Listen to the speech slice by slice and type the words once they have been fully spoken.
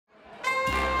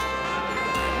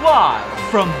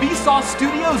Live from Vsauce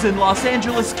Studios in Los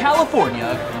Angeles,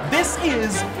 California, this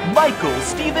is Michael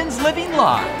Stevens Living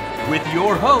Live with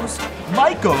your host,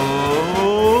 Michael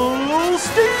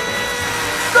Stevens!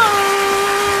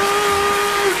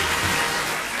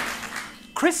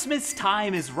 Christmas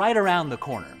time is right around the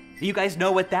corner. You guys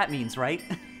know what that means, right?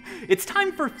 It's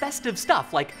time for festive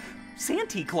stuff like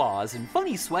Santa Claus and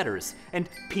funny sweaters and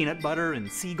peanut butter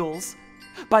and seagulls.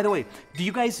 By the way, do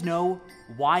you guys know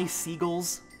why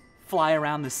seagulls fly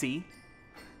around the sea?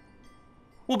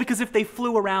 Well, because if they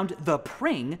flew around the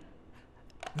Pring,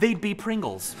 they'd be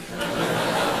Pringles.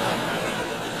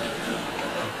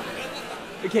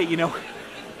 Okay, you know,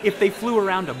 if they flew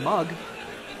around a mug,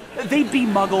 they'd be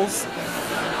Muggles.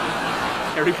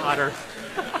 Harry Potter.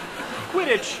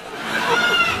 Quidditch.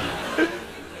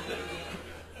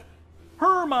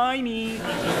 Hermione.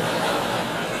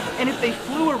 And if they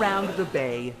flew around the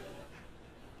bay,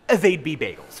 they'd be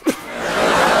bagels.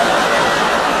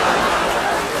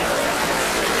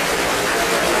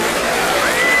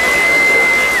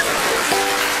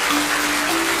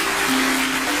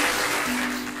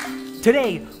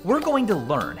 Today, we're going to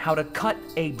learn how to cut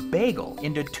a bagel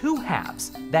into two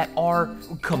halves that are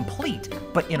complete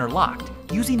but interlocked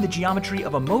using the geometry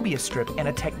of a Möbius strip and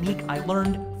a technique I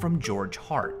learned from George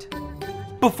Hart.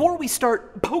 Before we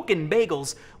start poking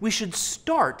bagels, we should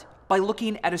start by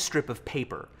looking at a strip of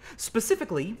paper.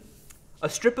 Specifically, a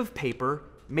strip of paper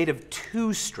made of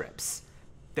two strips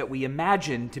that we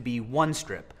imagine to be one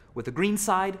strip with a green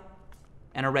side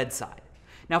and a red side.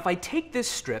 Now, if I take this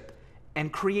strip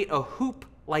and create a hoop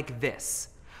like this,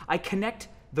 I connect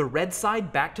the red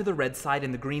side back to the red side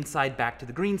and the green side back to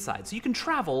the green side. So you can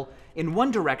travel in one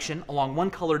direction along one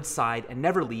colored side and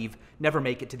never leave, never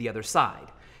make it to the other side.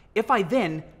 If I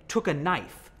then took a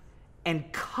knife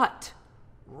and cut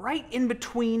right in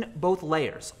between both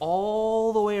layers,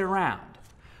 all the way around,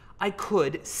 I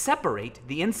could separate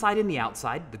the inside and the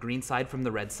outside, the green side from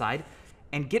the red side,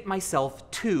 and get myself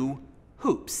two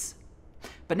hoops.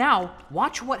 But now,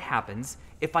 watch what happens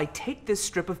if I take this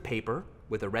strip of paper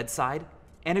with a red side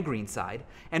and a green side,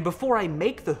 and before I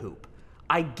make the hoop,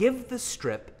 I give the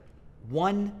strip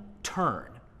one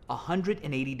turn, a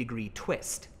 180-degree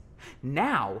twist.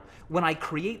 Now, when I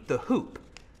create the hoop,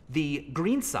 the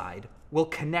green side will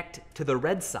connect to the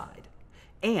red side,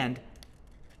 and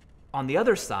on the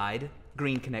other side,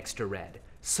 green connects to red.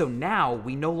 So now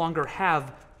we no longer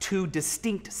have two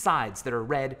distinct sides that are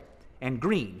red and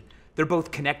green. They're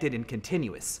both connected and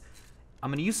continuous. I'm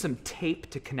going to use some tape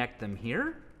to connect them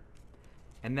here,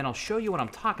 and then I'll show you what I'm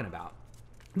talking about.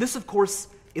 This, of course,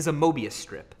 is a Möbius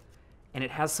strip, and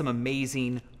it has some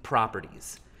amazing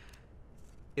properties.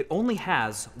 It only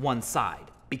has one side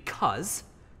because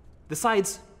the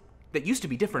sides that used to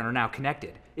be different are now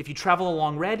connected. If you travel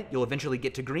along red, you'll eventually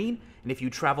get to green, and if you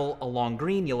travel along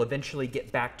green, you'll eventually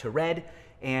get back to red,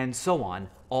 and so on,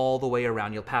 all the way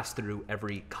around. You'll pass through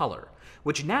every color,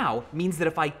 which now means that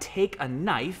if I take a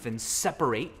knife and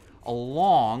separate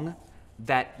along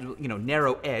that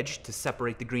narrow edge to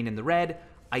separate the green and the red,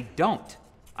 I don't.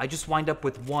 I just wind up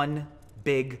with one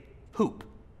big hoop.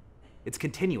 It's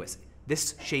continuous.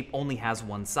 This shape only has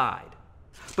one side.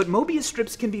 But Möbius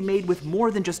strips can be made with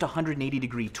more than just a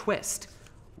 180-degree twist.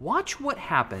 Watch what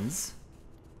happens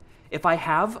if I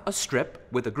have a strip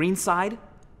with a green side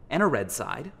and a red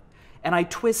side, and I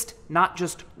twist not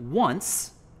just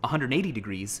once, 180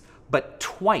 degrees, but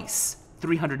twice,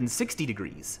 360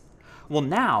 degrees. Well,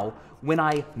 now, when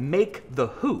I make the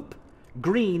hoop,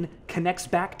 green connects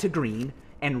back to green,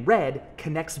 and red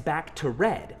connects back to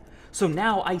red. So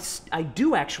now I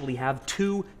do actually have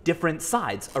two different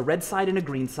sides, a red side and a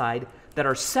green side, that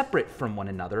are separate from one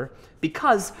another,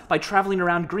 because by traveling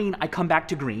around green, I come back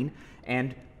to green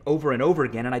and over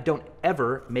again, and I don't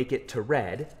ever make it to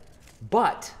red.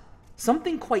 But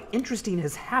something quite interesting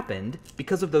has happened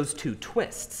because of those two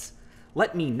twists.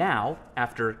 Let me now,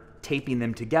 after taping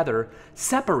them together,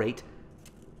 separate.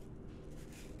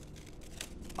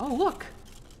 Oh, look.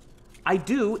 I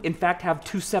do, in fact, have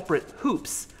two separate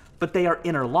hoops, but they are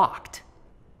interlocked.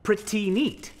 Pretty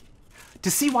neat.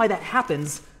 To see why that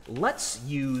happens, let's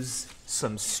use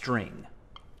some string.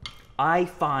 I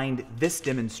find this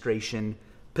demonstration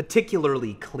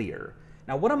particularly clear.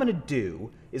 Now, what I'm going to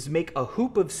do is make a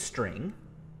hoop of string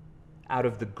out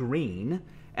of the green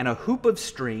and a hoop of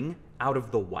string out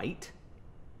of the white.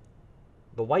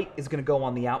 The white is going to go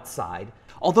on the outside.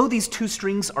 Although these two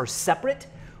strings are separate,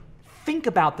 think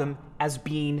about them as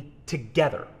being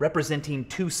together, representing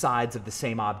two sides of the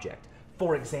same object.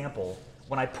 For example,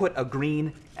 when I put a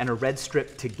green and a red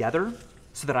strip together,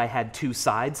 so that I had two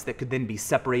sides that could then be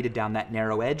separated down that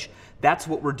narrow edge. That's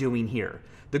what we're doing here.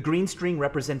 The green string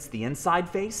represents the inside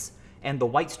face, and the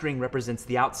white string represents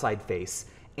the outside face.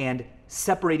 And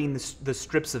separating the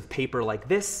strips of paper like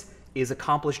this is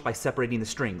accomplished by separating the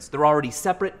strings. They're already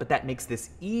separate, but that makes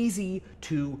this easy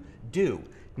to do.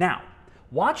 Now,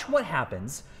 watch what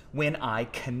happens when I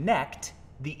connect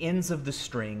the ends of the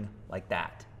string like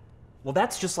that. Well,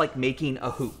 that's just like making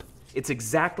a hoop. It's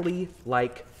exactly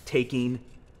like taking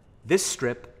this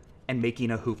strip and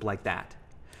making a hoop like that.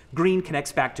 Green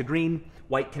connects back to green,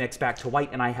 white connects back to white,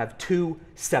 and I have two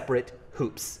separate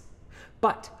hoops.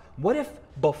 But what if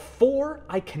before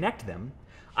I connect them,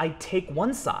 I take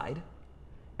one side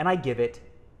and I give it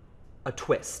a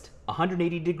twist, a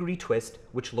 180-degree twist,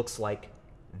 which looks like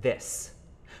this?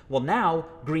 Well, now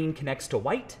green connects to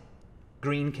white,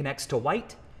 green connects to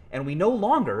white, and we no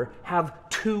longer have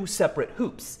two separate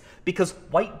hoops because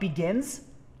white begins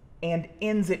and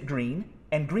ends at green,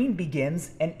 and green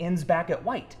begins and ends back at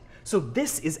white. So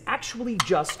this is actually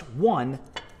just one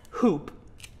hoop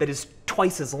that is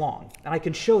twice as long. And I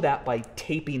can show that by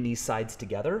taping these sides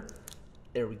together.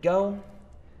 There we go.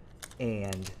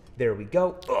 And there we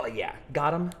go. Oh yeah,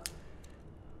 got them.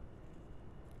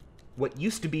 What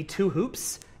used to be two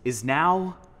hoops is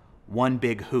now one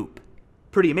big hoop.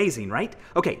 Pretty amazing, right?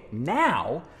 Okay,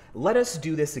 now let us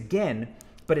do this again,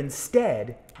 but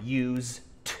instead use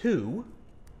two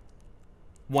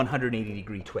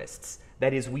 180-degree twists.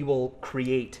 That is, we will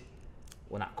create,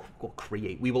 well,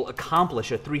 we will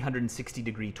accomplish a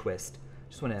 360-degree twist.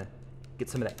 Just want to get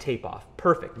some of that tape off.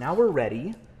 Perfect. Now we're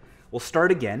ready. We'll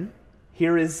start again.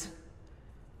 Here is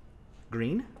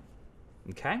green,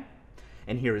 okay?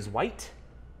 And here is white.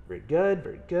 Very good,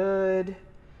 very good.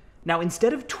 Now,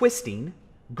 instead of twisting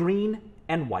green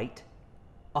and white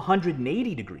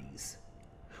 180 degrees,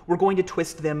 we're going to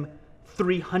twist them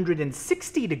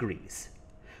 360 degrees.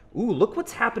 Ooh, look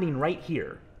what's happening right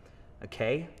here,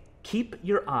 okay? Keep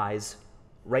your eyes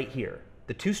right here.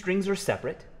 The two strings are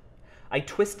separate. I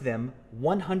twist them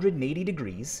 180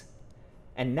 degrees,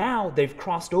 and now they've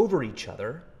crossed over each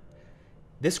other.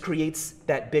 This creates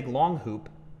that big long hoop.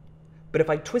 But if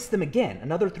I twist them again,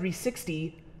 another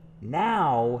 360,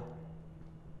 now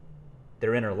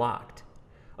they're interlocked.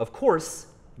 Of course,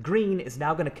 green is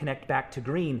now going to connect back to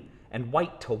green and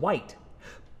white to white.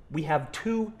 We have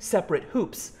two separate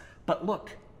hoops, but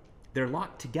look, they're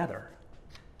locked together.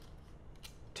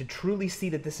 To truly see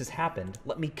that this has happened,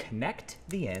 let me connect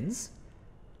the ends.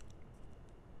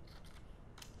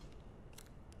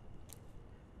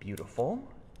 Beautiful.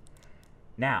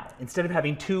 Now, instead of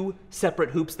having two separate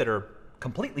hoops that are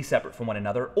completely separate from one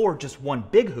another, or just one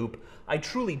big hoop, I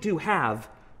truly do have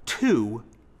two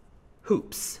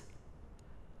hoops.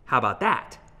 How about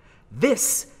that?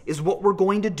 This is what we're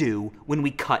going to do when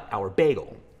we cut our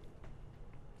bagel.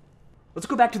 Let's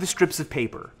go back to the strips of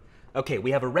paper. Okay,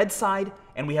 we have a red side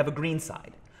and we have a green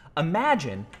side.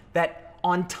 Imagine that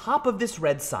on top of this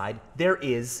red side, there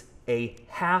is a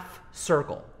half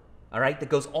circle, all right, that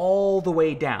goes all the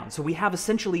way down. So we have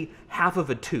essentially half of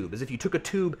a tube, as if you took a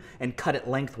tube and cut it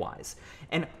lengthwise.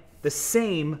 And the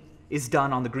same is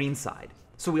done on the green side.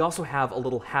 So we also have a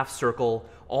little half circle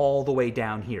all the way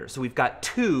down here. So we've got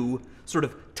two sort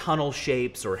of tunnel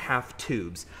shapes or half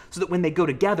tubes, so that when they go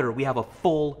together, we have a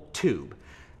full tube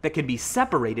that can be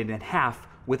separated in half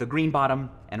with a green bottom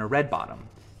and a red bottom.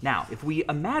 Now, if we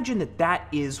imagine that that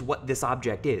is what this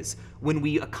object is, when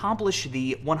we accomplish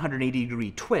the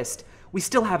 180-degree twist, we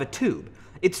still have a tube.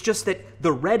 It's just that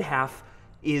the red half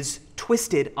is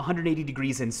twisted 180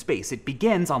 degrees in space. It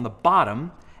begins on the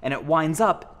bottom, and it winds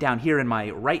up down here in my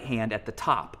right hand at the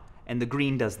top, and the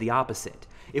green does the opposite.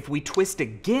 If we twist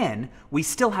again, we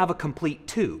still have a complete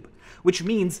tube, which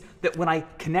means that when I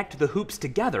connect the hoops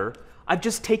together, I've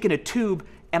just taken a tube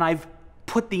and I've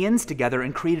put the ends together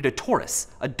and created a torus,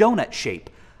 a donut shape,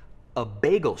 a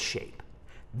bagel shape.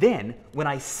 Then, when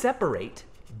I separate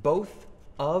both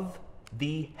of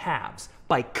the halves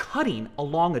by cutting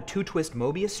along a two-twist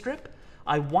Möbius strip,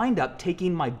 I wind up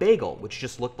taking my bagel, which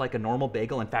just looked like a normal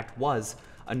bagel, in fact was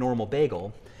a normal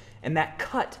bagel, and that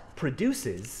cut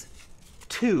produces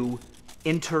two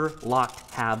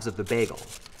interlocked halves of the bagel.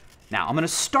 Now, I'm going to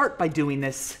start by doing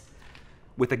this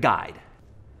with a guide.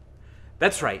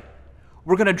 That's right.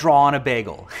 We're going to draw on a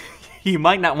bagel. You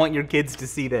might not want your kids to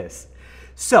see this.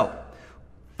 So,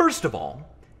 first of all,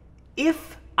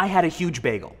 if I had a huge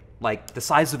bagel, like the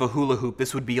size of a hula hoop,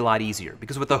 this would be a lot easier.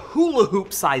 Because with a hula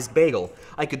hoop sized bagel,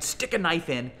 I could stick a knife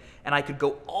in and I could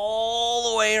go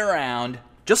all the way around,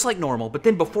 just like normal. But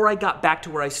then before I got back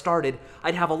to where I started,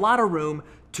 I'd have a lot of room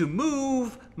to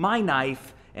move my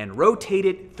knife and rotate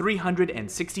it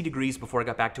 360 degrees before I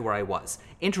got back to where I was,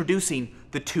 introducing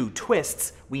the 2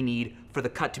 twists we need for the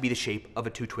cut to be the shape of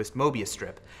a 2-twist Möbius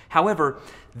strip. However,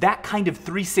 that kind of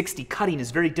 360 cutting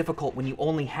is very difficult when you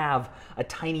only have a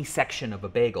tiny section of a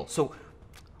bagel. So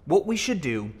what we should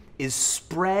do is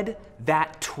spread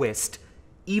that twist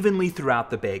evenly throughout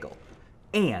the bagel.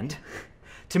 And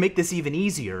to make this even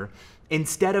easier,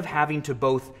 instead of having to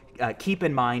both keep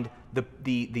in mind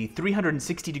the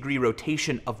 360 degree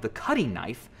rotation of the cutting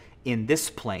knife in this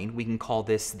plane, we can call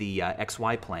this the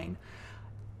XY plane,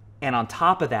 and on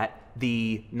top of that,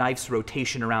 the knife's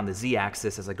rotation around the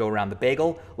Z-axis as I go around the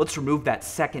bagel, let's remove that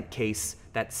second case,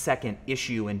 that second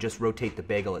issue, and just rotate the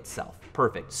bagel itself.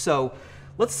 Perfect. So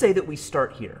let's say that we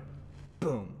start here,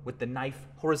 boom, with the knife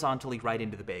horizontally right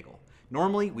into the bagel.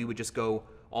 Normally, we would just go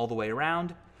all the way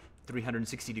around,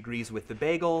 360 degrees with the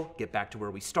bagel, get back to where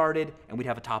we started, and we'd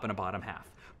have a top and a bottom half.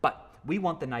 But we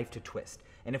want the knife to twist.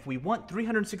 And if we want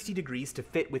 360 degrees to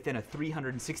fit within a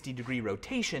 360 degree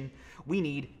rotation, we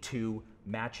need to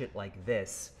match it like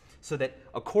this, so that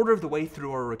a quarter of the way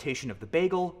through our rotation of the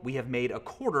bagel, we have made a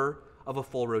quarter of a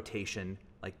full rotation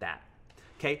like that.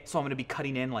 Okay, so I'm going to be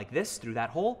cutting in like this through that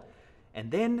hole,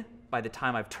 and then by the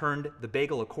time I've turned the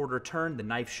bagel a quarter turn, the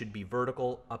knife should be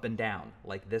vertical up and down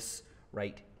like this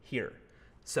right here.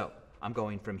 So I'm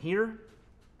going from here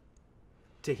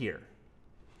to here,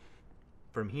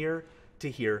 from here to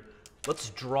here.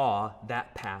 Let's draw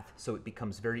that path so it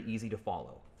becomes very easy to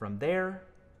follow. From there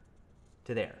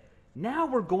to there. Now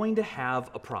we're going to have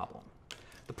a problem.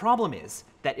 The problem is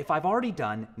that if I've already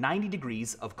done 90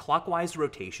 degrees of clockwise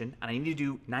rotation and I need to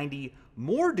do 90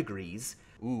 more degrees,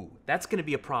 ooh, that's going to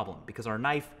be a problem because our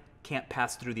knife can't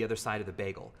pass through the other side of the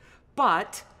bagel.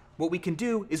 But what we can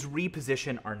do is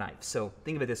reposition our knife. So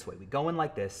think of it this way. We go in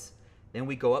like this, then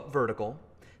we go up vertical,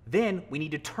 then we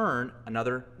need to turn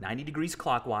another 90 degrees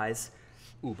clockwise.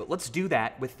 Ooh, but let's do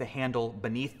that with the handle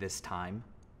beneath this time.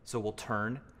 So we'll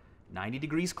turn 90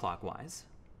 degrees clockwise.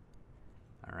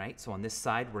 All right, so on this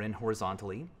side, we're in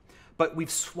horizontally. But we've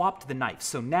swapped the knife.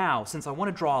 So now, since I want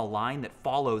to draw a line that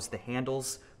follows the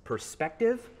handle's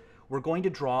perspective, we're going to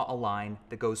draw a line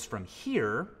that goes from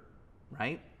here,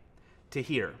 right, to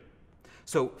here.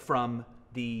 So from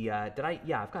the,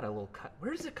 yeah, I've got a little cut.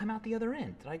 Where does it come out the other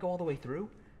end? Did I go all the way through?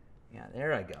 Yeah,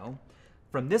 there I go.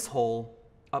 From this hole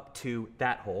up to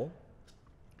that hole.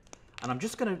 And I'm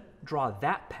just going to draw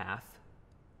that path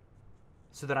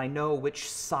so that I know which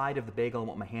side of the bagel I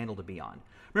want my handle to be on.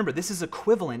 Remember, this is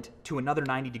equivalent to another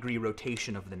 90 degree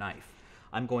rotation of the knife.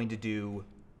 I'm going to do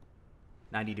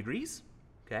 90 degrees,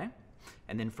 okay?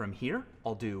 And then from here,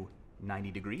 I'll do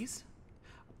 90 degrees.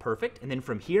 Perfect. And then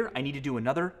from here, I need to do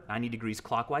another 90 degrees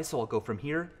clockwise, so I'll go from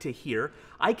here to here.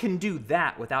 I can do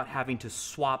that without having to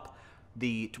swap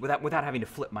without having to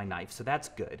flip my knife, so that's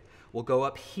good. We'll go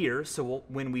up here, so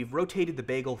when we've rotated the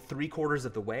bagel 3/4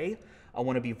 of the way, I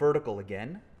want to be vertical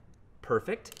again.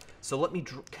 Perfect. So let me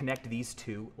connect these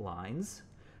two lines,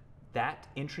 that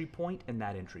entry point and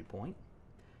that entry point.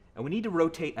 And we need to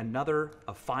rotate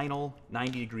a final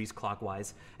 90 degrees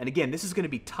clockwise. And again, this is going to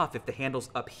be tough if the handle's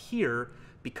up here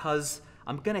because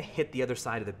I'm going to hit the other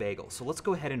side of the bagel. So let's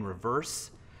go ahead and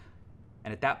reverse.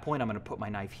 And at that point, I'm going to put my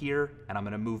knife here, and I'm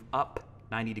going to move up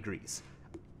 90 degrees.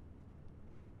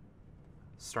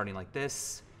 Starting like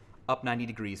this, up 90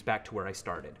 degrees, back to where I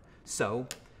started. So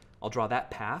I'll draw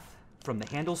that path from the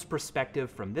handle's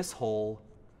perspective from this hole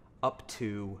up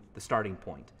to the starting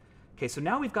point. Okay, so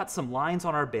now we've got some lines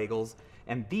on our bagels,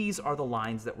 and these are the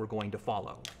lines that we're going to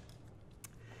follow.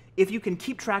 If you can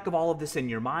keep track of all of this in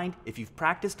your mind, if you've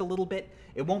practiced a little bit,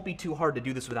 it won't be too hard to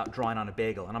do this without drawing on a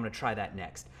bagel, and I'm going to try that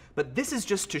next. But this is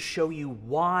just to show you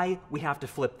why we have to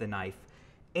flip the knife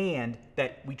and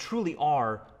that we truly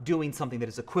are doing something that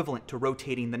is equivalent to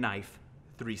rotating the knife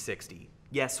 360.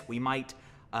 Yes, we might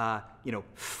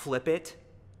flip it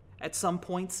at some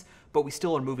points, but we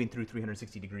still are moving through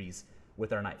 360 degrees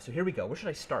with our knife. So here we go. Where should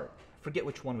I start? Forget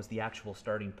which one was the actual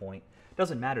starting point.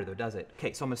 Doesn't matter though, does it?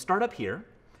 Okay, so I'm going to start up here.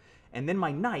 And then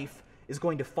my knife is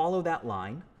going to follow that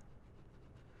line.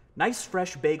 Nice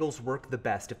fresh bagels work the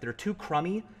best. If they're too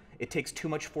crummy, it takes too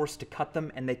much force to cut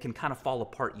them and they can kind of fall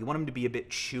apart. You want them to be a bit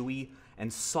chewy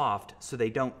and soft so they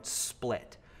don't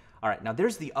split. All right, now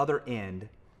there's the other end.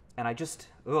 And I just,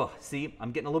 see,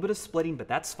 I'm getting a little bit of splitting, but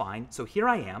that's fine. So here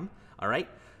I am, all right?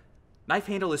 Knife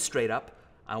handle is straight up.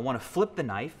 I want to flip the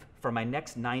knife for my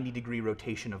next 90 degree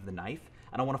rotation of the knife.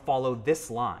 And I want to follow this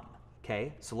line.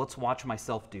 Okay, so let's watch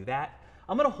myself do that.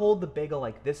 I'm going to hold the bagel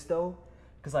like this, though,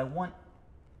 because I want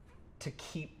to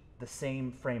keep the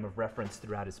same frame of reference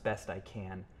throughout as best I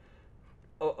can.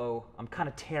 Uh-oh, I'm kind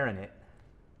of tearing it.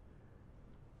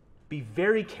 Be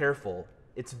very careful.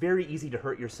 It's very easy to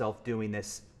hurt yourself doing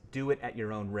this. Do it at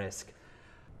your own risk.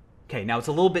 Okay, now it's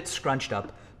a little bit scrunched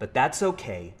up, but that's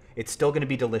okay. It's still going to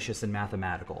be delicious and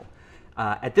mathematical.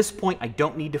 At this point, I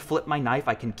don't need to flip my knife.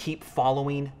 I can keep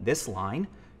following this line.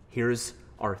 Here's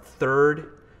our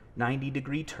third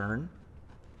 90-degree turn.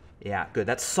 Yeah, good.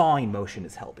 That sawing motion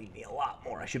is helping me a lot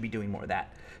more. I should be doing more of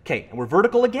that. Okay, and we're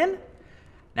vertical again.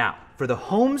 Now, for the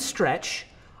home stretch,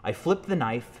 I flip the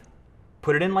knife,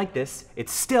 put it in like this.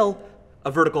 It's still a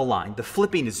vertical line. The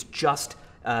flipping is just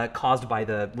caused by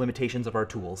the limitations of our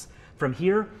tools. From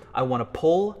here, I want to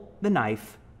pull the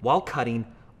knife while cutting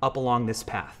up along this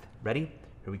path. Ready?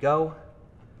 Here we go.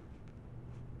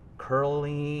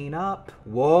 Curling up.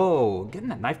 Whoa, getting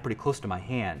that knife pretty close to my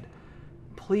hand.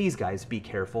 Please, guys, be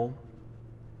careful.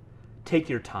 Take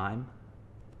your time.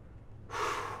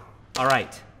 All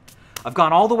right, I've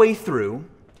gone all the way through.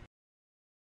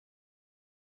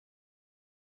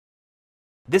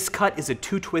 This cut is a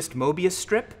 2-twist Möbius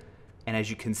strip, and as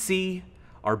you can see,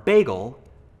 our bagel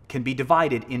can be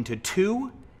divided into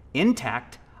 2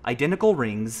 intact, identical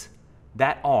rings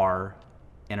that are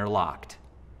interlocked.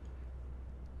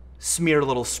 Smear a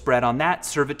little spread on that,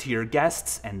 serve it to your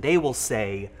guests, and they will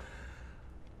say,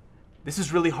 "This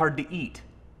is really hard to eat,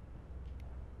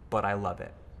 but I love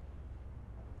it."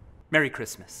 Merry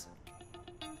Christmas.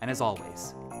 And as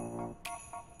always,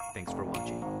 thanks for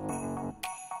watching.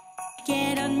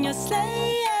 Get on your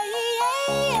sleigh,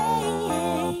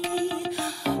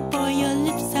 for your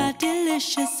lips are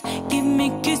delicious. Give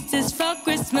me kisses for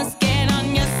Christmas. Get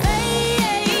on your sleigh.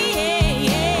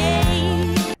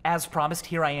 As promised,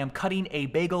 here I am cutting a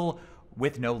bagel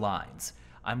with no lines.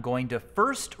 I'm going to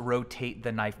first rotate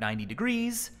the knife 90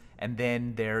 degrees, and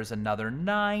then there's another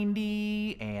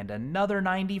 90 and another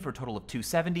 90 for a total of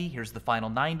 270. Here's the final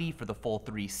 90 for the full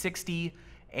 360.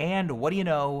 And what do you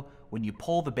know, when you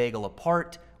pull the bagel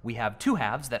apart, we have 2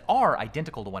 halves that are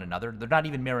identical to one another. They're not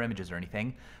even mirror images or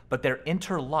anything, but they're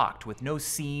interlocked with no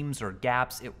seams or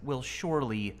gaps. It will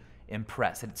surely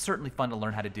impress, and it's certainly fun to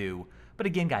learn how to do. But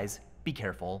again, guys, be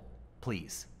careful,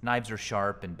 please. Knives are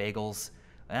sharp, and bagels,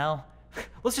 well,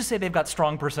 let's just say they've got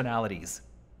strong personalities.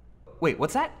 Wait,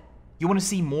 what's that? You want to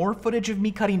see more footage of me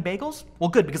cutting bagels?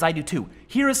 Well, good, because I do too.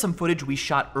 Here is some footage we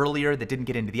shot earlier that didn't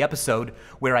get into the episode,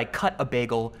 where I cut a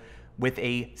bagel with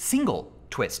a single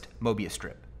twist Möbius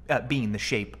strip, being the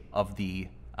shape of the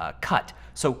cut.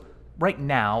 So right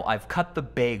now, I've cut the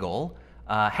bagel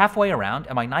halfway around,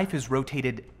 and my knife is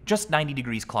rotated just 90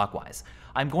 degrees clockwise.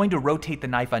 I'm going to rotate the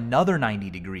knife another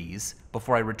 90 degrees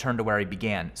before I return to where I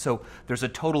began. So there's a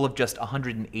total of just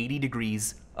 180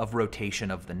 degrees of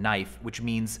rotation of the knife, which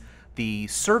means the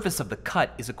surface of the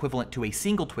cut is equivalent to a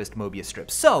single twist Möbius strip.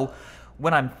 So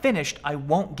when I'm finished, I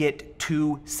won't get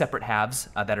 2 separate halves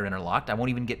that are interlocked. I won't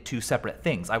even get 2 separate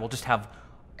things. I will just have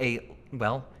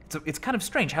well, it's kind of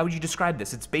strange. How would you describe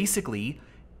this? It's basically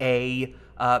a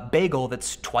bagel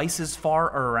that's twice as far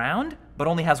around, but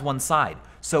only has one side.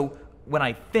 So when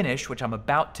I finish, which I'm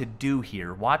about to do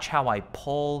here, watch how I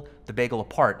pull the bagel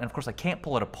apart. And of course, I can't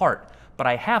pull it apart, but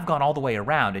I have gone all the way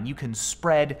around, and you can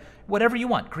spread whatever you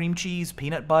want, cream cheese,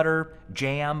 peanut butter,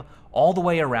 jam, all the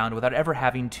way around without ever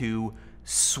having to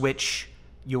switch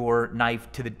your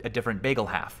knife to a different bagel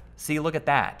half. See, look at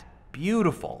that.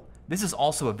 Beautiful. This is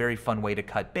also a very fun way to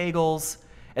cut bagels.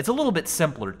 It's a little bit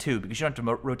simpler too, because you don't have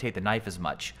to rotate the knife as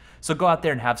much. So go out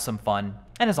there and have some fun.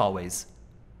 And as always,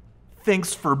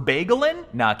 thanks for bageling?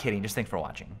 Nah, kidding. Just thanks for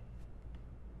watching.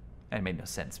 That made no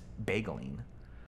sense. Bageling.